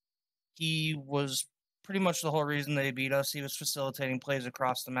 He was pretty much the whole reason they beat us. He was facilitating plays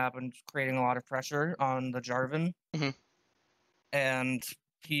across the map and creating a lot of pressure on the Jarvan. And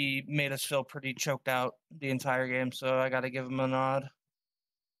he made us feel pretty choked out the entire game, so I got to give him a nod.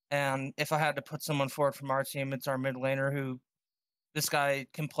 And if I had to put someone forward from our team, it's our mid laner, who this guy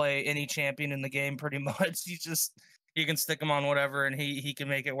can play any champion in the game pretty much. You can stick him on whatever, and he can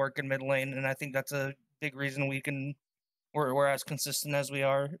make it work in mid lane. And I think that's a big reason we're as consistent as we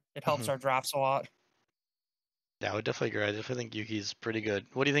are. It helps our drafts a lot. Yeah, I would definitely agree. I definitely think Yuki's pretty good.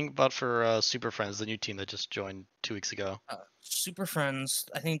 What do you think about for Super Friends, the new team that just joined 2 weeks ago? Super Friends,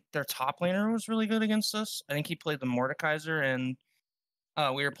 I think their top laner was really good against us. I think he played the Mordekaiser, and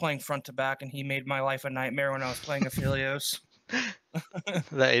we were playing front to back, and he made my life a nightmare when I was playing Aphelios.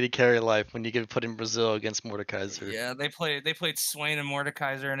 That 80 carry life when you get put in Brazil against Mordekaiser. Yeah, they played Swain and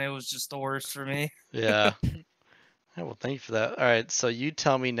Mordekaiser, and it was just the worst for me. Yeah. Yeah, well, thank you for that. All right, so you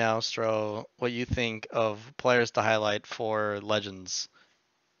tell me now, Stro, what you think of players to highlight for Legends.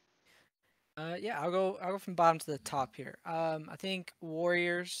 Yeah, I'll go from bottom to the top here. I think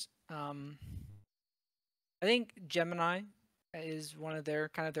Warriors. I think Gemini is one of their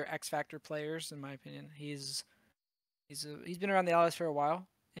kind of their X Factor players, in my opinion. He's been around the Allies for a while,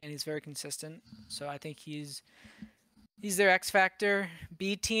 and he's very consistent. So I think he's their X Factor.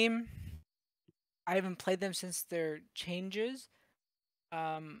 B team. I haven't played them since their changes,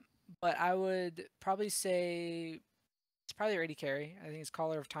 but I would probably say it's probably their AD carry. I think it's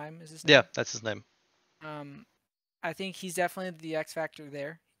Caller of Time is his name. Yeah, that's his name. I think he's definitely the X Factor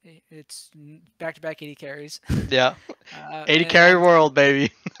there. It's back-to-back 80 carries. Yeah. 80 carry world,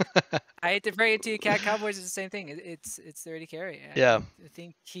 baby. I hate to break it to you, Cowboys is the same thing. It's their 80 carry. Yeah. I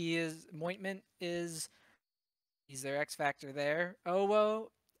think Mointman is he's their X Factor there. Owo,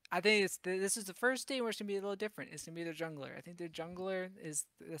 I think this is the first team where it's gonna be a little different. It's gonna be their jungler. I think their jungler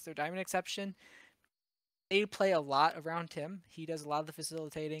that's their diamond exception. They play a lot around him. He does a lot of the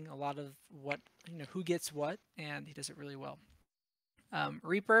facilitating, a lot of who gets what, and he does it really well.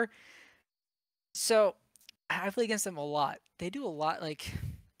 Reaper. So I play against them a lot. They do a lot. Like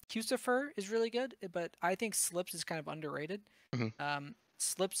Cucifer is really good, but I think Slips is kind of underrated.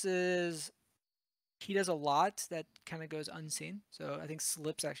 Slips he does a lot that kind of goes unseen. So I think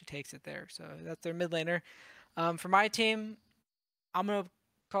Slips actually takes it there. So that's their mid laner. For my team, I'm gonna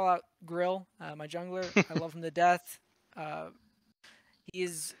call out Grill, my jungler. I love him to death.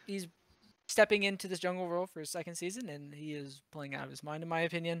 He's stepping into this jungle role for his second season, and he is playing out of his mind, in my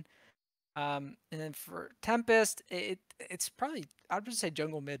opinion. And then for Tempest, it's probably I'd just say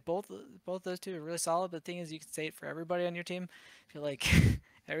jungle mid. Both those two are really solid. But the thing is, you can say it for everybody on your team. I feel like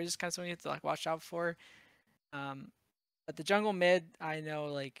everybody's just kind of something you have to like watch out for. But the jungle mid, I know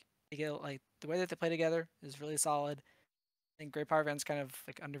like they get like the way that they play together is really solid. I think Great Power Van's kind of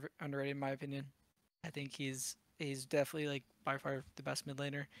like underrated in my opinion. I think he's definitely like by far the best mid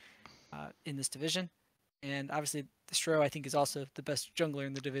laner in this division. And obviously, the Stro, I think, is also the best jungler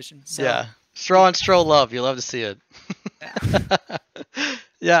in the division. So, yeah. Stro on Stro love. You love to see it. Yeah.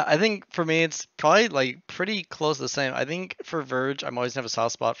 Yeah, I think for me, it's probably like pretty close to the same. I think for Verge, I'm always gonna have a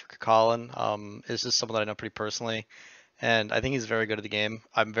soft spot for Colin. It's just someone that I know pretty personally. And I think he's very good at the game.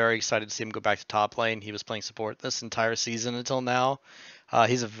 I'm very excited to see him go back to top lane. He was playing support this entire season until now.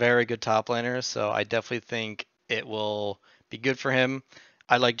 He's a very good top laner, so I definitely think it will be good for him.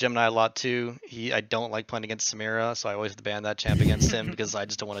 I like Gemini a lot too. I don't like playing against Samira, so I always have to ban that champ against him because I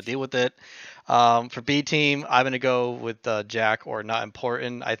just don't want to deal with it. For B team, I'm gonna go with Jack or Not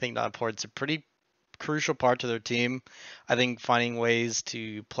Important. I think Not Important's a pretty crucial part to their team. I think finding ways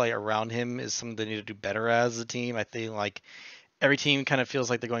to play around him is something they need to do better as a team. I think like every team kind of feels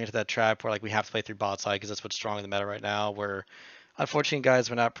like they're going into that trap where like we have to play through bot side because that's what's strong in the meta right now. Where unfortunately, guys,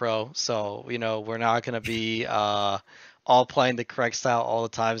 we're not pro, so we're not gonna be all playing the correct style all the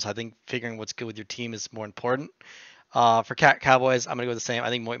time. So I think figuring what's good with your team is more important. For Cowboys, I'm gonna go the same. I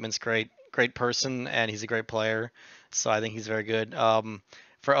think Moitman's great person, and he's a great player. So I think he's very good.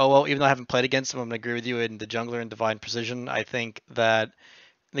 For OO, even though I haven't played against him, I'm gonna agree with you in the jungler and Divine Precision. I think that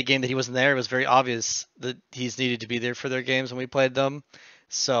in the game that he wasn't there, it was very obvious that he's needed to be there for their games when we played them.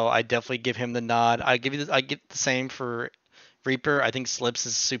 So I definitely give him the nod. I get the same for Reaper. I think Slips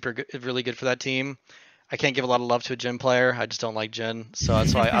is super good, really good for that team. I can't give a lot of love to a Jhin player. I just don't like Jhin, so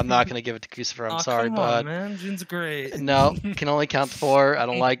that's why I'm not gonna give it to Crucifer. I'm sorry, come but on, man, Jin's great. no, can only count to 4. I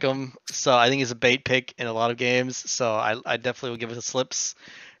don't like him, so I think he's a bait pick in a lot of games. So I definitely will give it to Slips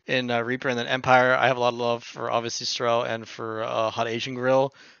in Reaper, and then Empire. I have a lot of love for obviously Stro and for Hot Asian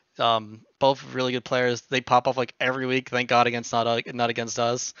Grill. Both really good players. They pop off like every week. Thank God against not against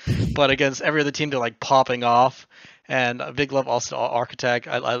us, but against every other team they're like popping off. And a big love also to Architect.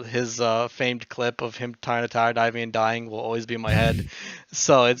 His famed clip of him trying to tower diving and dying will always be in my head.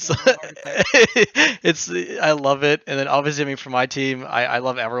 So it's I love it. And then obviously, I mean, for my team, I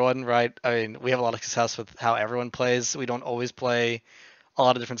love everyone, right? I mean, we have a lot of success with how everyone plays. We don't always play a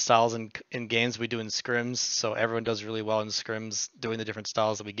lot of different styles in games we do in scrims, so everyone does really well in scrims doing the different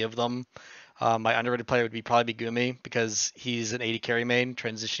styles that we give them. My underrated player would probably be Gumi because he's an 80 carry main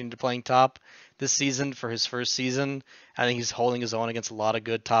transitioning to playing top this season for his first season. I think he's holding his own against a lot of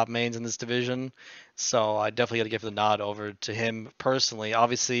good top mains in this division, so I definitely got to give the nod over to him personally.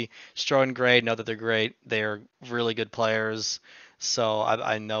 Obviously, Stro and Gray know that they're great. They're really good players, so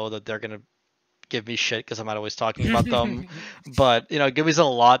I know that they're going to give me shit because I'm not always talking about them. But Gumi's done a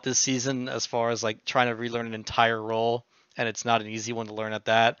lot this season as far as like trying to relearn an entire role and it's not an easy one to learn at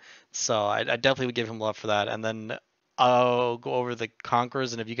that. So I definitely would give him love for that. And then I'll go over the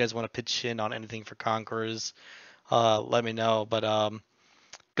Conquerors, and if you guys want to pitch in on anything for Conquerors, let me know. But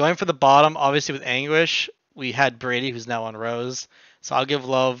going for the bottom, obviously with Anguish, we had Brady, who's now on Rose. So I'll give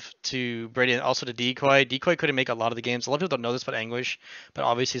love to Brady and also to Decoy. Decoy couldn't make a lot of the games. A lot of people don't know this about Anguish, but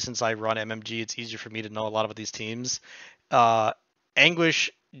obviously since I run MMG, it's easier for me to know a lot about these teams. Anguish,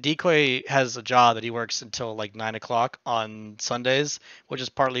 Decoy has a job that he works until like 9 o'clock on Sundays, which is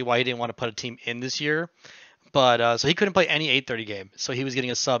partly why he didn't want to put a team in this year. But so he couldn't play any 8:30 game, so he was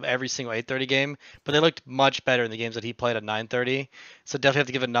getting a sub every single 8:30 game. But they looked much better in the games that he played at 9:30. So definitely have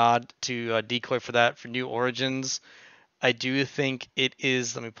to give a nod to Decoy for that. For New Origins, I do think it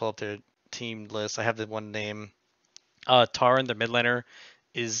is. Let me pull up their team list. I have the one name. Taran, their mid laner,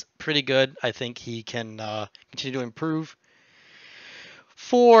 is pretty good. I think he can continue to improve.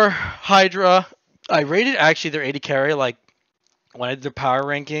 For Hydra, I rated actually their 80 carry like when I did their power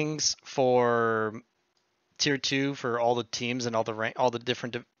rankings for tier 2 for all the teams and all the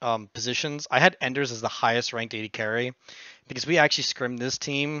different positions. I had Enders as the highest ranked 80 carry because we actually scrimmed this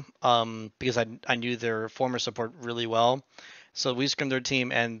team because I knew their former support really well. So we scrimmed their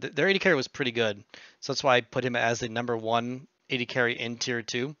team and their 80 carry was pretty good. So that's why I put him as the number 1 80 carry in tier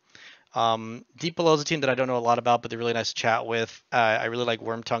 2. Deep Below is a team that I don't know a lot about, but they're really nice to chat with. I really like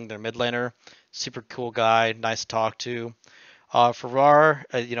Wormtongue, their mid laner. Super cool guy, nice to talk to. For RAR,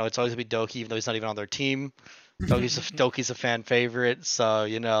 it's always gonna be Doki, even though he's not even on their team. Doki's a fan favorite, so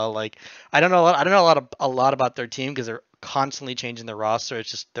like I don't know a lot about their team because they're constantly changing their roster. It's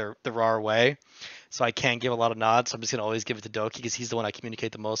just the RAR way, so I can't give a lot of nods. So I'm just gonna always give it to Doki because he's the one I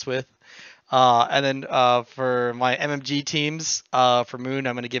communicate the most with. And then for my MMG teams, for Moon,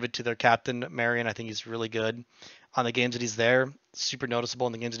 I'm gonna give it to their captain Marion. I think he's really good on the games that he's there, super noticeable.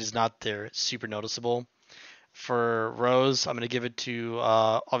 In the games that he's not there, super noticeable. For Rose, I'm going to give it to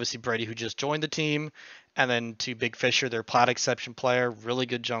obviously Brady, who just joined the team, and then to Big Fisher, their plat exception player, really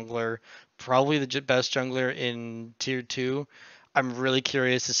good jungler, probably the best jungler in tier 2. I'm really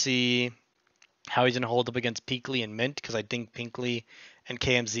curious to see how he's going to hold up against Pinkley and Mint, because I think Pinkley and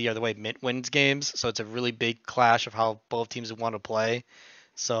KMZ are the way Mint wins games, so it's a really big clash of how both teams want to play.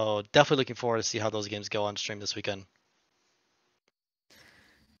 So definitely looking forward to see how those games go on stream this weekend.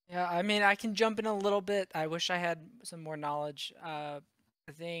 Yeah, I mean, I can jump in a little bit. I wish I had some more knowledge. I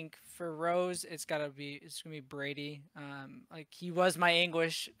think for Rose, it's gonna be Brady. Like he was my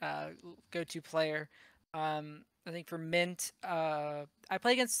Anguish go-to player. I think for Mint, I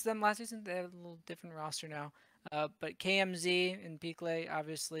played against them last season. They have a little different roster now. But KMZ and Peakley,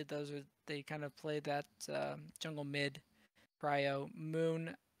 obviously, they kind of play that jungle mid. Prio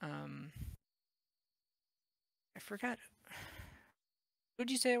Moon. I forgot. Who'd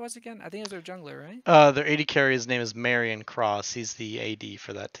you say it was again? I think it was their jungler, right? Their 80 carry, his name is Marion Cross. He's the AD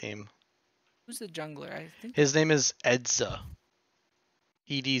for that team. Who's the jungler? I think his name is Edza.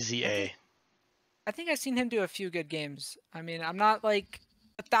 EDZA. I think I've seen him do a few good games. I mean, I'm not like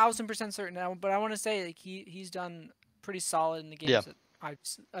 1,000% certain now, but I want to say like he's done pretty solid in the games that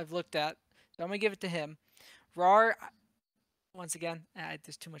I've looked at. So I'm gonna give it to him. RAR, once again,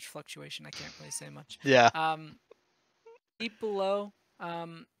 there's too much fluctuation. I can't really say much. Yeah. Deep Below.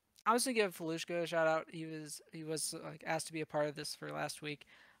 I was gonna give Falushka a shout out. He was like asked to be a part of this for last week,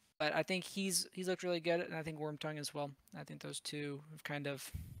 but I think he's looked really good, and I think Wormtongue as well. I think those two have kind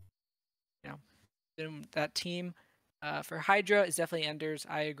of, been that team. For Hydra, it's definitely Enders.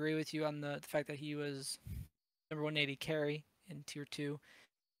 I agree with you on the fact that he was number 180 carry in tier 2.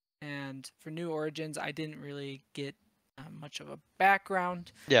 And for New Origins, I didn't really get much of a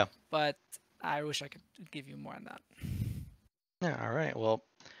background. Yeah. But I wish I could give you more on that. Yeah, all right. Well,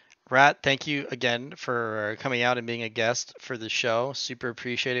 Rat, thank you again for coming out and being a guest for the show. Super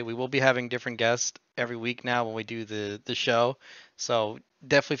appreciate it. We will be having different guests every week now when we do the show. So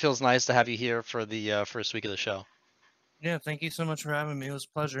definitely feels nice to have you here for the first week of the show. Yeah, thank you so much for having me. It was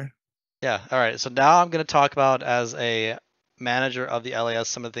a pleasure. Yeah, all right. So now I'm going to talk about, as a manager of the LAS,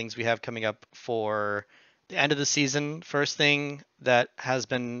 some of the things we have coming up for the end of the season. First thing that has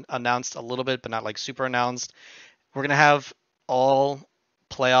been announced a little bit, but not like super announced, we're going to have all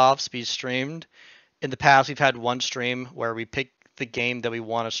playoffs be streamed. In the past, we've had one stream where we pick the game that we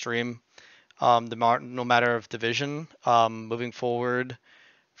want to stream, no matter of division. Moving forward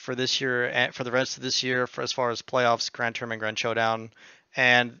for this year and for the rest of this year, for as far as playoffs, Grand Tournament, Grand Showdown,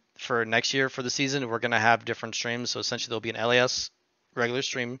 and for next year for the season, we're going to have different streams. So essentially, there'll be an LAS regular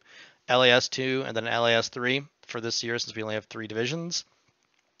stream, LAS 2, and then an LAS 3 for this year, since we only have 3 divisions.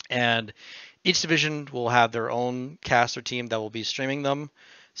 And each division will have their own caster team that will be streaming them.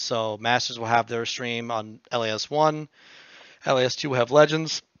 So Masters will have their stream on LAS1, LAS2 will have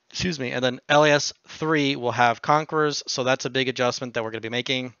Legends, excuse me, and then LAS3 will have Conquerors. So that's a big adjustment that we're going to be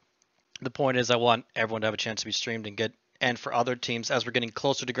making. The point is, I want everyone to have a chance to be streamed and for other teams, as we're getting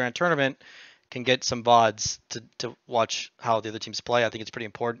closer to Grand Tournament, can get some VODs to watch how the other teams play. I think it's pretty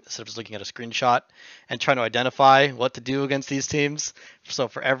important instead of just looking at a screenshot and trying to identify what to do against these teams. So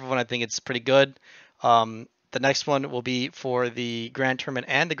for everyone, I think it's pretty good. The next one will be for the Grand Tournament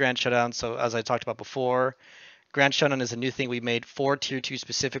and the Grand Showdown. So as I talked about before, Grand Showdown is a new thing we made for Tier 2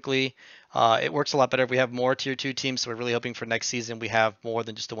 specifically. It works a lot better if we have more Tier 2 teams, so we're really hoping for next season we have more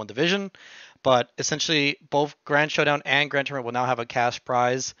than just the one division. But essentially, both Grand Showdown and Grand Tournament will now have a cash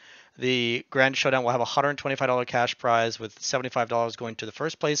prize. The Grand Showdown will have a $125 cash prize with $75 going to the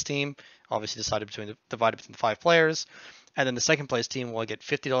first place team, obviously divided between the 5 players. And then the second place team will get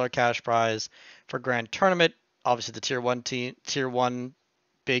 $50 cash prize. For Grand Tournament, obviously the Tier 1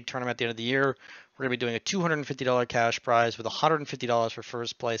 big tournament at the end of the year, we're going to be doing a $250 cash prize with $150 for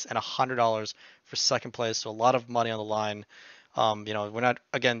first place and $100 for second place. So a lot of money on the line. We're not,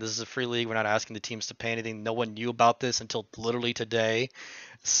 again, this is a free league. We're not asking the teams to pay anything. No one knew about this until literally today.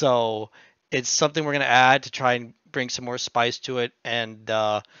 So it's something we're going to add to try and bring some more spice to it and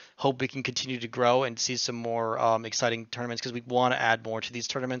hope we can continue to grow and see some more exciting tournaments, because we want to add more to these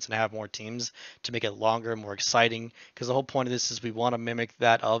tournaments and have more teams to make it longer and more exciting, because the whole point of this is we want to mimic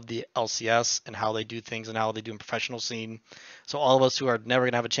that of the LCS and how they do things and how they do in professional scene. So all of us who are never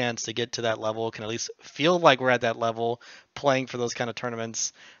going to have a chance to get to that level can at least feel like we're at that level playing for those kind of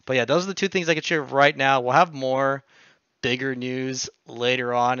tournaments. But yeah, those are the two things I can share right now. We'll have more bigger news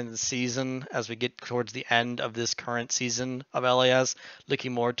later on in the season as we get towards the end of this current season of LAS,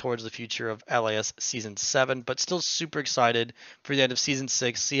 looking more towards the future of LAS Season 7, but still super excited for the end of Season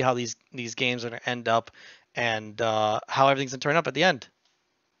 6, see how these games are going to end up and how everything's going to turn up at the end.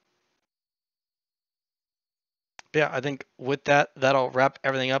 But yeah, I think with that, that'll wrap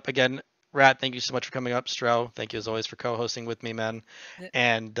everything up. Again, Rat, thank you so much for coming up. Stro, thank you as always for co-hosting with me, man.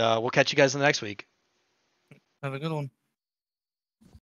 And we'll catch you guys in the next week. Have a good one.